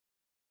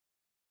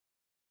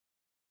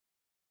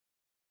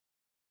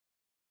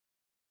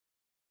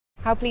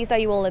How pleased are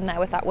you all in there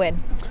with that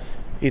win?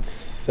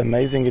 It's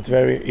amazing. It's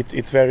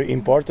very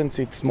important.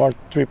 It's more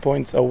 3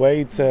 points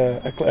away. It's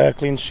a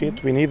clean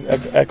sheet. We need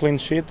a clean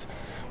sheet.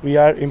 We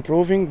are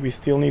improving. We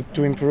still need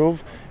to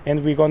improve,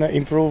 and we're gonna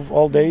improve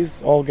all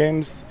days, all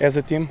games as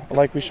a team,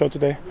 like we showed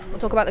today. We'll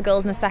talk about the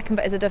goals in a second,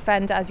 but as a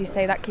defender, as you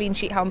say, that clean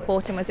sheet, how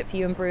important was it for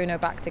you and Bruno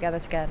back together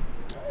again?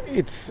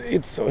 It's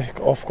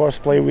of course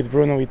play with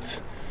Bruno.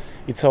 It's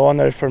an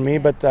honor for me,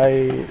 but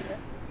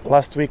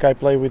last week I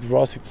played with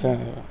Ross. It's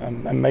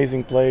an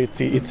amazing player.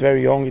 It's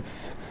very young.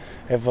 It's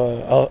have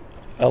a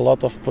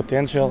lot of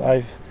potential.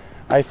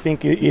 I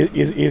think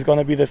he's going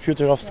to be the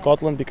future of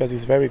Scotland because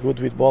he's very good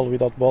with ball,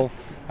 without ball.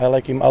 I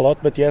like him a lot.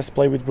 But yes,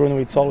 play with Bruno,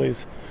 it's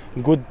always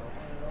good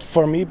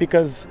for me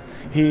because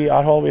he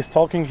are always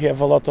talking. He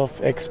have a lot of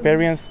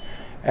experience,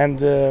 and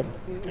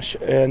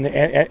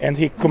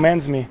he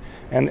commands me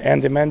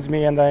and demands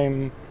me, and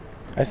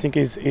I think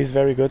he's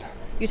very good.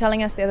 You were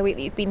telling us the other week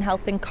that you've been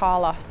helping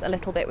Carlos a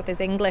little bit with his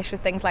English, with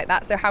things like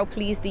that. So how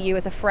pleased are you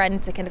as a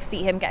friend to kind of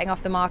see him getting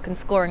off the mark and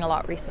scoring a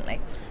lot recently?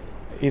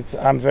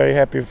 I'm very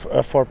happy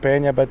for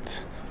Peña,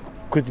 but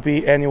could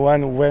be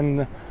anyone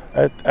when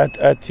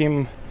a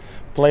team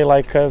play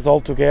like us all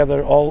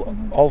together,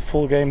 all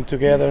full game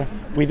together.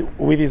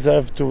 We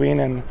deserve to win,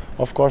 and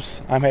of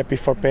course I'm happy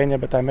for Peña,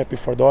 but I'm happy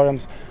for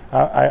Dorams.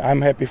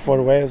 I'm happy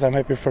for Wes. I'm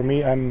happy for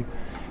me. I'm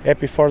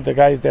happy for the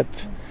guys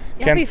that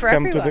can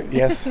come to the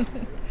yes.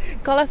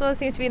 Carlos always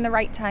seems to be in the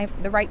right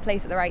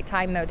place at the right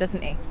time, though,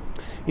 doesn't he?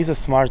 He's a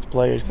smart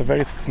player. He's a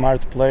very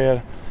smart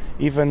player.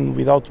 Even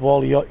without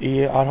ball,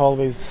 he are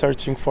always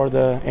searching for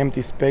the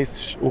empty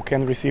space who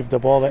can receive the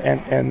ball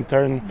and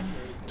turn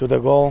to the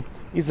goal.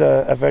 He's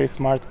a very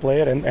smart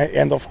player,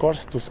 and of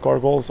course to score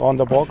goals on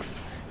the box.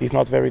 He's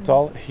not very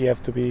tall. He has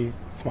to be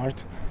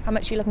smart. How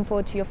much are you looking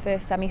forward to your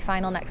first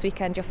semi-final next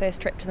weekend, your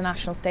first trip to the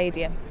National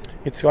Stadium?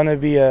 It's going to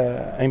be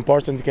an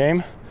important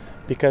game,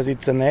 because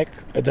it's the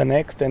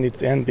next,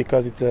 and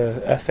because it's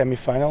a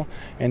semi-final,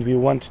 and we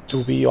want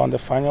to be on the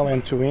final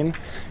and to win.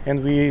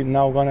 And we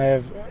now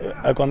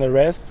gonna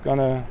rest,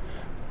 gonna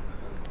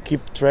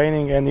keep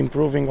training and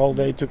improving all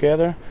day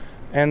together,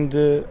 and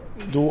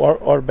do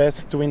our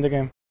best to win the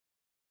game.